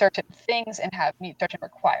certain things and meet certain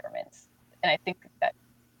requirements, and I think that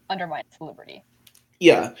undermines liberty.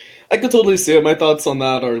 Yeah, I could totally see it. My thoughts on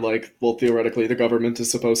that are like, well, theoretically, the government is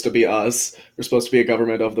supposed to be us. We're supposed to be a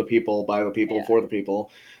government of the people, by the people, for the people.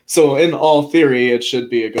 So in all theory, it should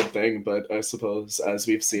be a good thing. But I suppose, as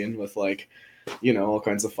we've seen with like, all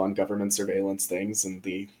kinds of fun government surveillance things and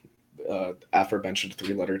the aforementioned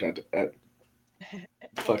three-lettered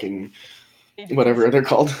fucking whatever they're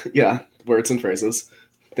called. Yeah, words and phrases.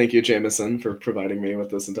 Thank you, Jameson, for providing me with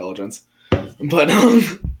this intelligence. But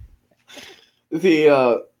I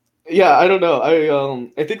don't know.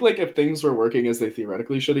 I think like if things were working as they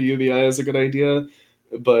theoretically should, a UBI is a good idea,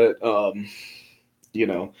 but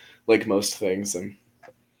like most things, and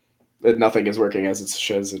nothing is working as it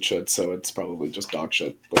should, so it's probably just dog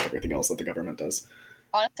shit like everything else that the government does.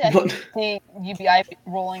 Honestly, I think the UBI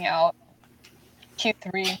rolling out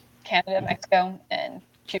Q3 Canada, Mexico, and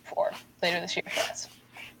Q4 later this year. Yes,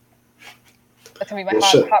 that's gonna be my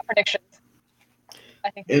hot predictions. I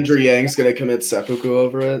think Andrew Yang's gonna commit seppuku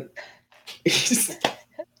over it.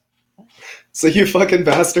 So you fucking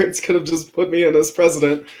bastards could have just put me in as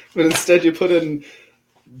president, but instead you put in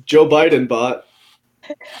Joe Biden bot.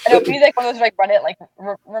 I don't need like one of those like Reddit like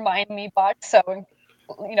remind me bots. So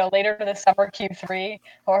later this summer Q3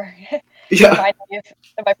 or remind me of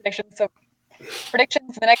my predictions. So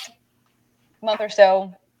predictions the next month or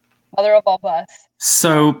so. Mother of all busts.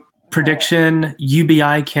 So prediction: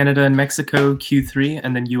 UBI Canada and Mexico Q3,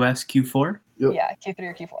 and then US Q4. Yep. Yeah, Q3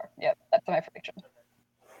 or Q4. Yep, that's my prediction.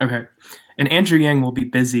 Okay. And Andrew Yang will be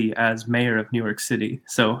busy as mayor of New York City,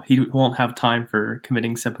 so he won't have time for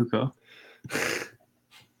committing seppuku.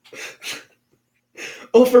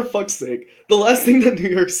 Oh, for fuck's sake. The last thing that New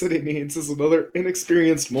York City needs is another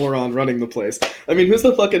inexperienced moron running the place. I mean, who's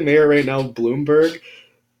the fucking mayor right now? Bloomberg?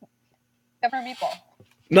 Governor Meatball.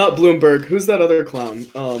 Not Bloomberg. Who's that other clown?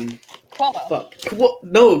 Cuomo. Fuck.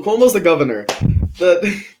 No, Cuomo's the governor.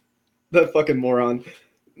 That fucking moron.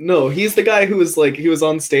 No, he's the guy who was like, he was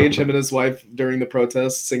on stage, him and his wife, during the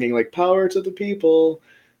protests, singing like "Power to the People."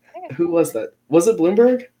 I think it's Who was that? Was it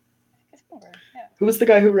Bloomberg? It's Bloomberg, yeah. Who was the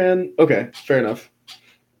guy who ran? Okay, fair enough.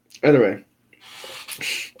 Either way.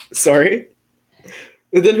 Sorry.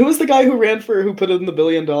 And then who was the guy who put in the $1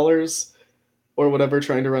 billion or whatever,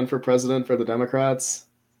 trying to run for president for the Democrats?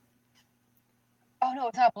 Oh no,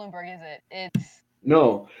 it's not Bloomberg, is it? It's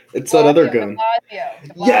No, it's that other Blasio, goon.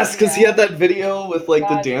 De Blasio. Yes, because he had that video with like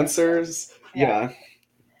the Blasio. dancers. Yeah.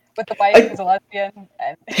 With the wife who's a lesbian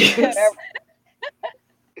and Yes.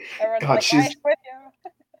 everyone's God, like, she's- "Why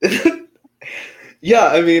is she with you?" Yeah,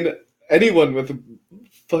 I mean, anyone with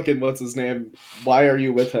fucking what's his name? Why are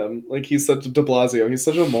you with him? Like, he's such a De Blasio. He's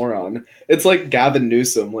such a moron. It's like Gavin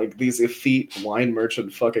Newsom, like these effete wine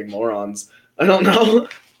merchant fucking morons. I don't know.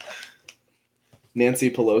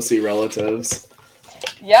 Nancy Pelosi relatives.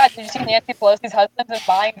 Yeah, did you see Nancy Pelosi's husband is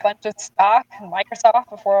buying a bunch of stock in Microsoft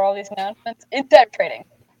before all these announcements? Instead trading.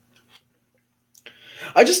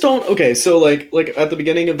 I just don't. Okay, so like at the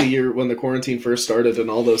beginning of the year when the quarantine first started, and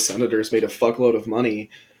all those senators made a fuckload of money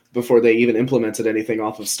before they even implemented anything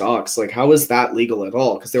off of stocks. Like, how is that legal at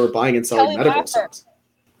all? Because they were buying and selling Kelly medical Laffer. stocks.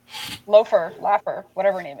 Laffer,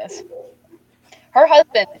 whatever her name is. Her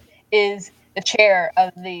husband is the chair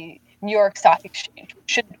of the New York Stock Exchange, which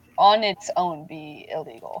should on its own be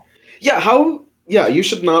illegal. Yeah, how? Yeah, you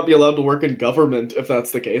should not be allowed to work in government if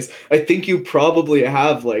that's the case. I think you probably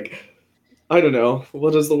have, like, I don't know,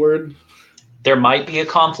 what is the word? There might be a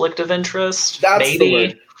conflict of interest. That's the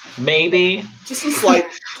word. Maybe. Just a slight.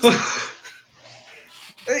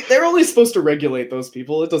 They're only supposed to regulate those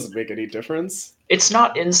people. It doesn't make any difference. It's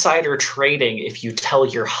not insider trading if you tell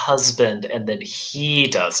your husband and then he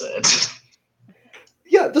does it.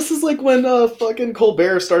 Yeah, this is like when fucking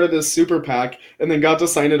Colbert started his super PAC and then got to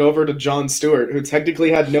sign it over to Jon Stewart, who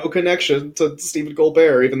technically had no connection to Stephen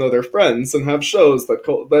Colbert, even though they're friends and have shows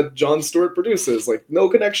that Jon Stewart produces. Like, no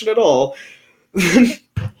connection at all.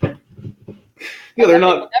 Yeah, they're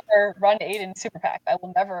not. I will never run Aiden Super PAC. I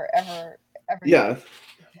will never, ever, ever. Yeah,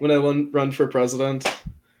 when I run for president,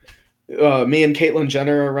 me and Caitlyn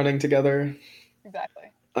Jenner are running together.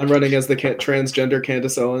 Exactly. I'm running as the transgender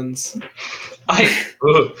Candace Owens. I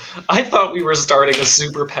thought we were starting a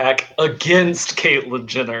super PAC against Caitlyn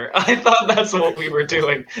Jenner. I thought that's what we were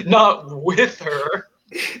doing, not with her.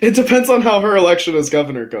 It depends on how her election as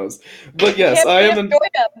governor goes. But yes, I am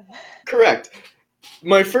correct.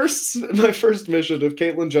 My first mission, if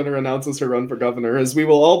Caitlyn Jenner announces her run for governor, is we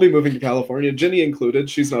will all be moving to California, Ginny included.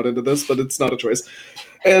 She's not into this, but it's not a choice.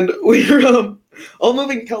 And we're all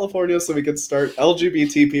moving to California so we can start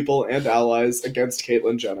LGBT people and allies against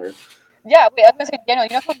Caitlyn Jenner. Yeah, wait, I was gonna say, Daniel,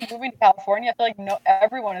 you know who's moving to California? I feel like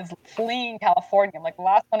everyone is fleeing California. I'm like,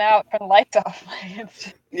 last one out, turn the lights off.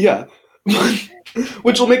 Yeah.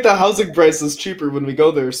 Which will make the housing prices cheaper when we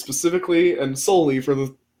go there, specifically and solely for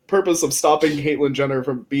the purpose of stopping Caitlyn Jenner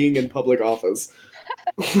from being in public office.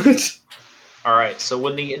 All right, so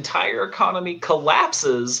when the entire economy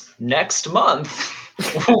collapses next month,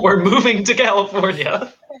 we're moving to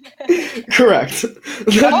California. Correct.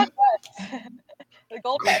 The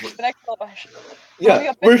gold rush, the next gold rush.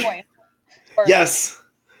 Yeah. Bitcoin. Yes.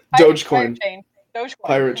 Dogecoin. Dogecoin.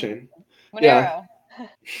 Pirate chain. Monero. Yeah.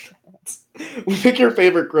 Pick your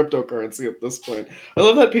favorite cryptocurrency at this point. I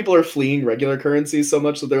love that people are fleeing regular currencies so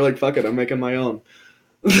much that they're like, fuck it, I'm making my own.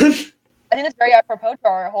 I think it's very apropos to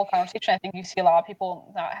our whole conversation. I think you see a lot of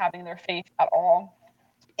people not having their faith at all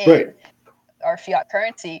in our fiat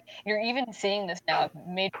currency. You're even seeing this now.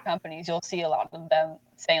 Major companies, you'll see a lot of them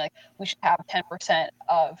saying like, we should have 10%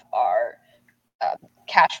 of our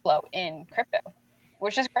cash flow in crypto,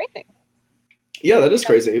 which is crazy. Yeah, that is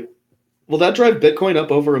crazy. Will that drive Bitcoin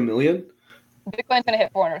up over 1 million? Bitcoin's going to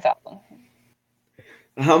hit 400,000.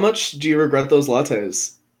 How much do you regret those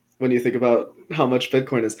lattes when you think about how much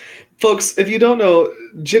Bitcoin is? Folks, if you don't know,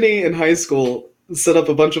 Ginny in high school set up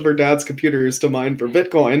a bunch of her dad's computers to mine for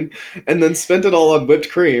Bitcoin and then spent it all on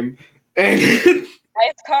whipped cream. And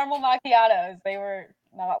Ice caramel macchiatos, they were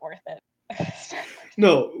not worth it.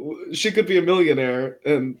 No, she could be a millionaire,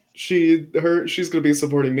 and she's gonna be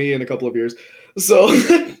supporting me in a couple of years. So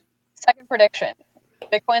Second prediction: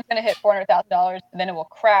 Bitcoin's gonna hit $400,000, then it will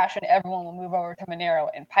crash, and everyone will move over to Monero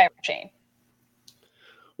and Pirate Chain.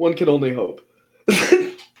 one can only hope.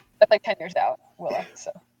 That's like 10 years out, Willa.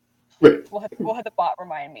 So Right. we'll have the bot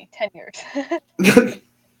remind me. 10 years.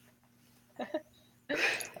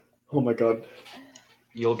 Oh my god.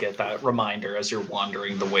 You'll get that reminder as you're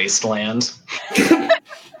wandering the wasteland. Like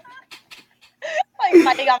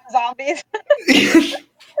fighting off zombies.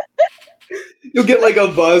 You'll get like a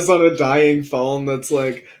buzz on a dying phone that's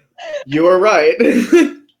like, you are right.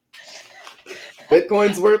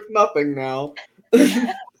 Bitcoin's worth nothing now.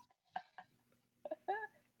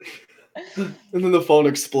 And then the phone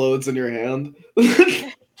explodes in your hand.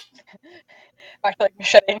 Actually, like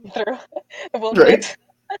shedding through the wilderness.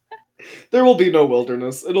 Right. There will be no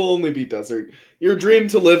wilderness. It'll only be desert. Your dream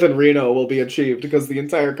to live in Reno will be achieved because the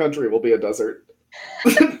entire country will be a desert.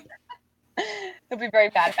 It'll be very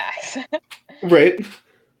Mad Max. Right?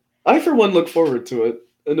 I, for one, look forward to it,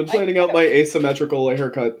 and I'm planning out my asymmetrical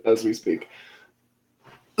haircut as we speak.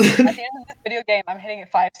 At the end of this video game, I'm hitting it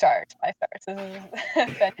 5 stars. 5 stars. This is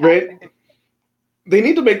fantastic. Right? They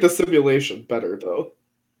need to make the simulation better, though.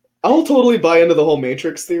 I'll totally buy into the whole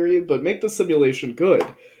Matrix theory, but make the simulation good.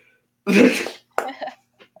 I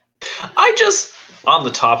just, on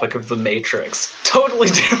the topic of the Matrix, totally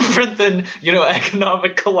different than,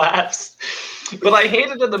 economic collapse. But I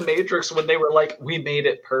hated in the Matrix when they were like, we made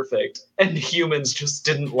it perfect. And humans just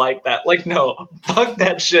didn't like that. Like, no, fuck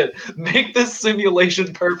that shit. Make this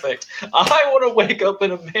simulation perfect. I want to wake up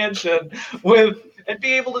in a mansion and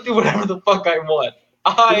be able to do whatever the fuck I want.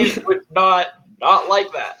 I would not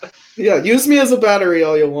like that. Yeah, use me as a battery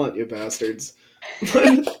all you want, you bastards.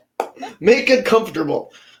 Make it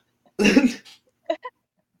comfortable.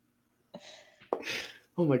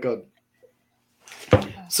 Oh my god.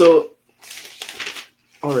 So,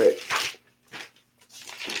 alright.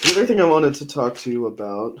 The other thing I wanted to talk to you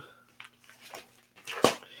about.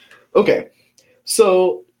 Okay,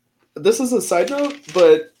 so this is a side note,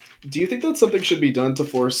 but do you think that something should be done to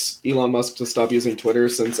force Elon Musk to stop using Twitter,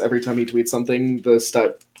 since every time he tweets something,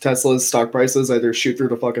 Tesla's stock prices either shoot through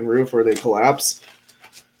the fucking roof or they collapse?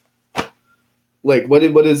 Like, what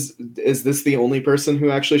is this the only person who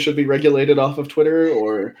actually should be regulated off of Twitter,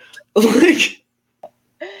 or like?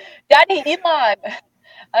 Daddy Elon.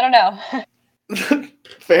 I don't know.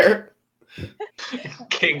 Fair.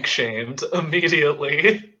 Kink shamed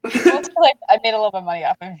immediately. Also, like, I made a little bit of money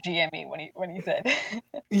off of GME when he said.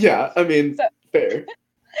 Yeah, I mean, So- fair.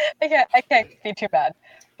 I can't be too bad,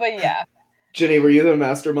 but yeah. Jenny, were you the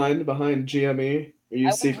mastermind behind GME? Are you I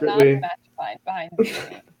was secretly? not the mastermind behind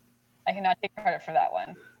GME. I cannot take credit for that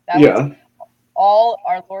one. That Yeah. was all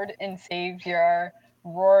our Lord and Savior,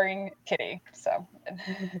 Roaring Kitty. So,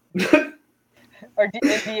 or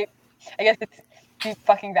I guess it's deep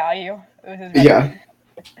fucking value. It was his Yeah.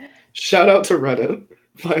 Shout out to Reddit,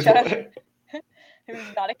 by Shout out the way. It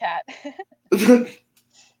was not a cat.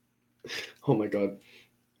 Oh my god.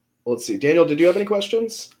 Let's see. Daniel, did you have any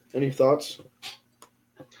questions? Any thoughts?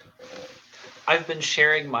 I've been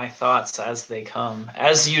sharing my thoughts as they come.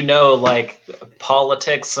 As you know, like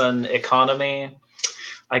politics and economy,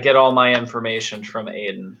 I get all my information from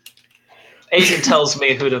Aiden. Aiden tells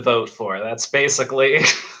me who to vote for. That's basically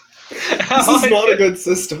This is not a good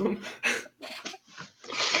system.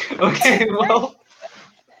 Okay, well,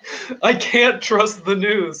 I can't trust the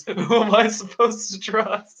news. Who am I supposed to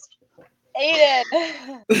trust?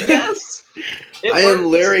 Aiden. Yes. It I am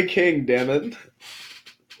works. Larry King, damn it.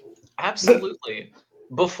 Absolutely.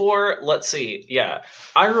 Before, let's see. Yeah.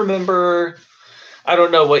 I remember, I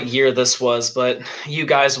don't know what year this was, but you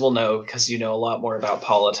guys will know because you know a lot more about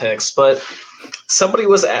politics. But somebody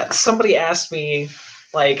asked me,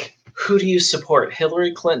 like, who do you support,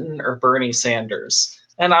 Hillary Clinton or Bernie Sanders?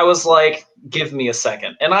 And I was like, give me a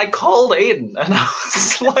second. And I called Aiden and I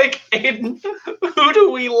was like, Aiden, who do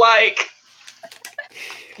we like?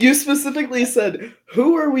 You specifically said,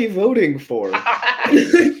 who are we voting for?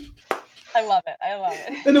 I love it. I love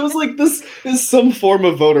it. And it was like, this is some form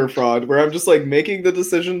of voter fraud where I'm just like making the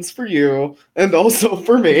decisions for you and also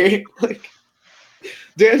for me. Like,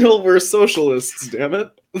 Daniel, we're socialists, damn it.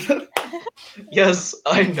 Yes,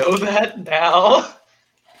 I know that now.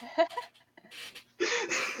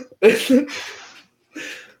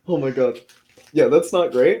 Oh my god. Yeah, that's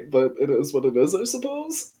not great, but it is what it is, I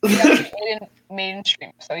suppose. Yeah, Aiden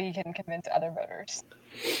mainstream, so he can convince other voters.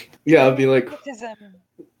 Yeah, I'd be like, Autism.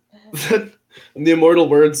 in the immortal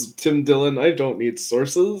words of Tim Dillon, I don't need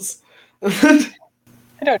sources. I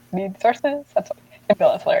don't need sources. That's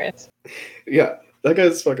Bill hilarious. Yeah, that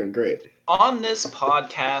guy's fucking great. On this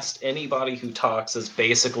podcast, anybody who talks is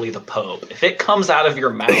basically the Pope. If it comes out of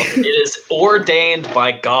your mouth, it is ordained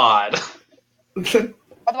by God.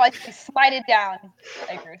 Otherwise, you smite it down.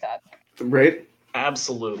 I agree with that. Right?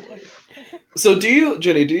 Absolutely. So do you,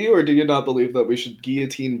 Jenny, do you or do you not believe that we should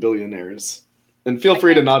guillotine billionaires? And feel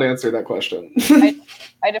free to not answer that question.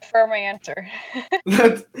 I defer my answer.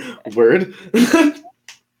 That's word.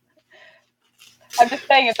 I'm just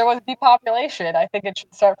saying, if there was depopulation, I think it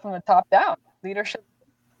should start from the top down. Leadership,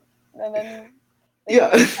 and then Yeah.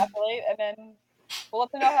 depopulate, and then we'll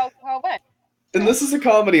let them know how it went. And this is a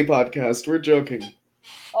comedy podcast. We're joking.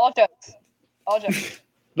 All jokes. All jokes.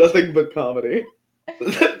 Nothing but comedy.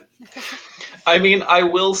 I mean, I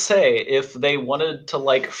will say, if they wanted to,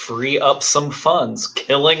 like, free up some funds,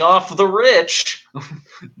 killing off the rich,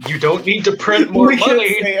 you don't need to print more we money.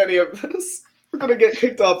 can't say any of this. We're gonna get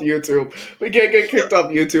kicked off YouTube. We can't get kicked off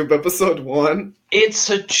YouTube episode 1. It's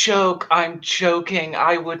a joke. I'm joking.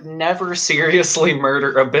 I would never seriously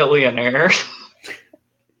murder a billionaire.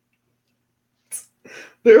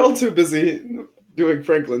 They're all too busy doing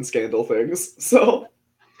Franklin scandal things. So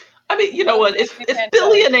I mean, you know what? If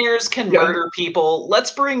billionaires can murder people,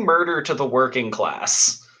 let's bring murder to the working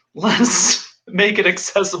class. Let's make it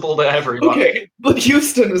accessible to everybody. okay, but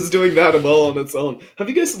Houston is doing that well on its own. Have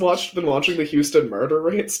you guys been watching the Houston murder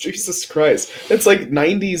rates? Jesus Christ. It's like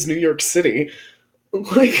 90s New York City.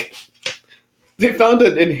 Like, they found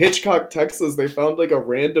it in Hitchcock, Texas. They found like a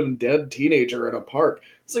random dead teenager in a park.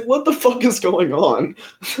 It's like, what the fuck is going on?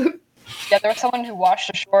 Yeah, there was someone who washed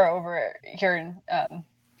ashore over here in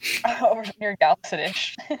over near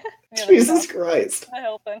Galsonish. Jesus Christ.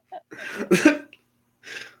 Hilton.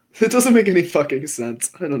 It doesn't make any fucking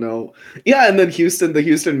sense. I don't know. Yeah, and then the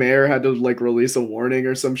Houston mayor had to like release a warning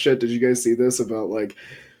or some shit. Did you guys see this about like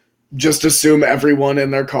just assume everyone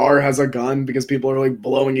in their car has a gun because people are like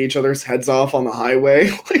blowing each other's heads off on the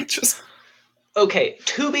highway? Like just Okay,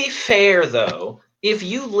 to be fair though, if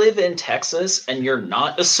you live in Texas and you're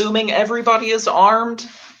not assuming everybody is armed,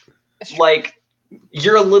 like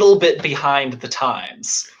you're a little bit behind the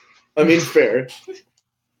times. I mean fair.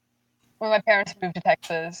 When my parents moved to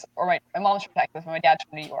Texas, or my mom's from Texas, when my dad's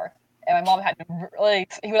from New York, and my mom had to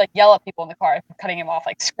he would like yell at people in the car, cutting him off,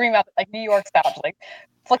 like scream out like New York style, just, like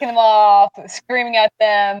flicking them off, screaming at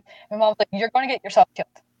them. My mom's like, "You're going to get yourself killed.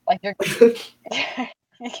 Like you're."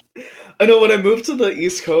 I know when I moved to the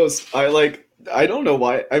East Coast, I don't know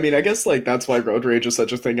why. I mean, I guess like that's why road rage is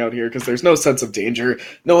such a thing out here because there's no sense of danger.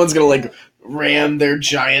 No one's gonna like ram their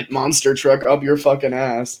giant monster truck up your fucking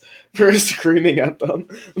ass for screaming at them.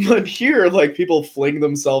 But here, like people fling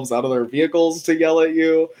themselves out of their vehicles to yell at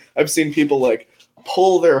you. I've seen people like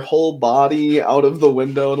pull their whole body out of the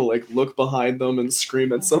window to like look behind them and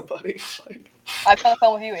scream at somebody. Like, I've done the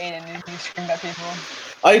phone with you, Aiden. And you scream at people.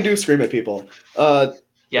 I do scream at people.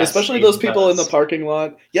 Yes, especially Aiden those people in does. the parking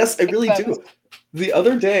lot. Yes, I really do. The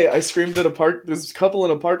other day, I screamed at this couple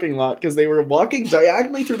in a parking lot because they were walking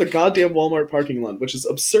diagonally through the goddamn Walmart parking lot, which is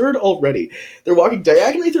absurd already. They're walking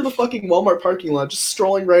diagonally through the fucking Walmart parking lot, just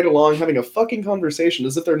strolling right along, having a fucking conversation,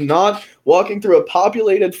 as if they're not walking through a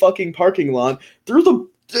populated fucking parking lot. Do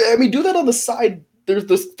that on the side. There's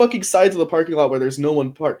the fucking sides of the parking lot where there's no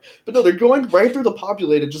one parked. But no, they're going right through the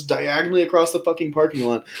populated, just diagonally across the fucking parking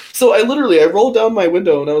lot. So I rolled down my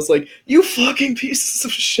window and I was like, you fucking pieces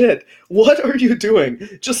of shit. What are you doing?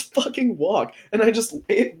 Just fucking walk. And I just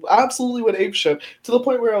absolutely went apeshit to the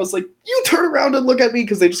point where I was like, you turn around and look at me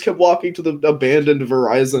because they just kept walking to the abandoned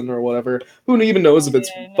Verizon or whatever. Who even knows if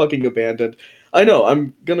it's fucking abandoned? I know,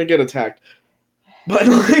 I'm gonna get attacked. But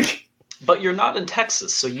like... But you're not in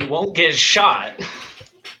Texas, so you won't get shot.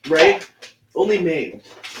 Right? Only Maine.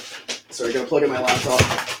 Sorry, I gotta plug in my laptop.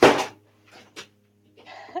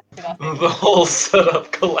 The whole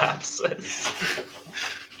setup collapses.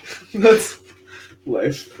 That's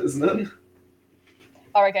life, isn't it?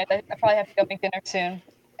 Alright guys, I probably have to go make dinner soon.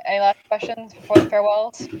 Any last questions before the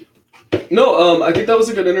farewells? No, I think that was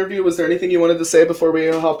a good interview. Was there anything you wanted to say before we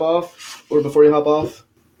hop off? Or before you hop off?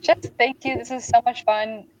 Just thank you. This is so much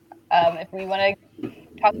fun. If we want to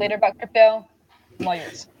talk later about crypto, I'm all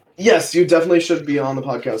yours. Yes, you definitely should be on the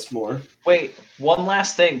podcast more. Wait, one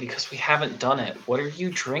last thing, because we haven't done it. What are you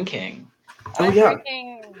drinking? I'm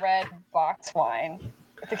drinking red box wine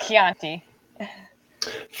with a Chianti.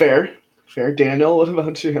 Fair. Daniel, what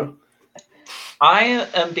about you? I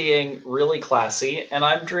am being really classy, and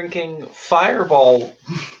I'm drinking Fireball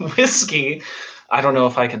whiskey. I don't know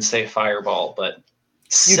if I can say Fireball, but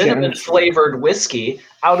cinnamon-flavored whiskey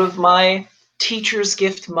out of my teacher's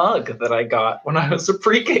gift mug that I got when I was a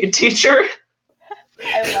pre-K teacher.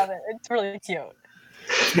 I love it. It's really cute.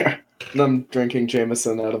 And I'm drinking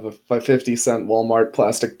Jameson out of a 50-cent Walmart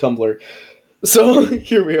plastic tumbler. So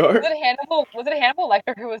here we are. Was it Hannibal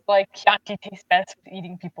Lecter who was like, Chianti tastes best with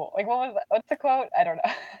eating people? Like, what was that? What's the quote? I don't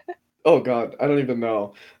know. Oh God, I don't even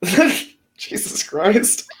know. Jesus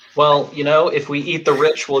Christ. Well, if we eat the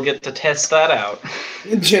rich, we'll get to test that out.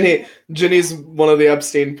 Ginny's one of the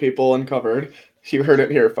Epstein people uncovered. You heard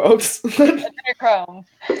it here, folks. Chrome.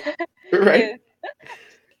 Right?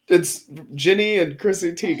 It's Ginny and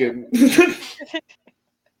Chrissy Teigen.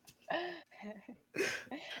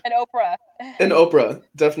 And Oprah. And Oprah.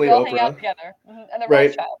 Definitely They all hang out Oprah. together. And the Right.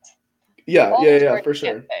 Rothschilds. Yeah, All yeah, those yeah, words for you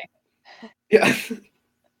can't sure. say.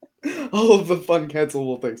 Yeah. All of the fun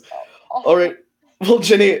cancelable things. Oh. All right. Well,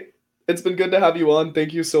 Ginny, it's been good to have you on.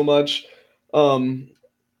 Thank you so much. I'll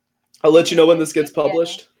let you know when this gets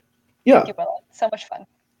published. Yeah. Thank you, Bella. So much fun.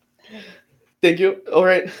 Thank you. All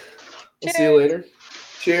right. We'll see you Cheers. later.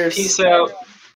 Cheers. Peace out.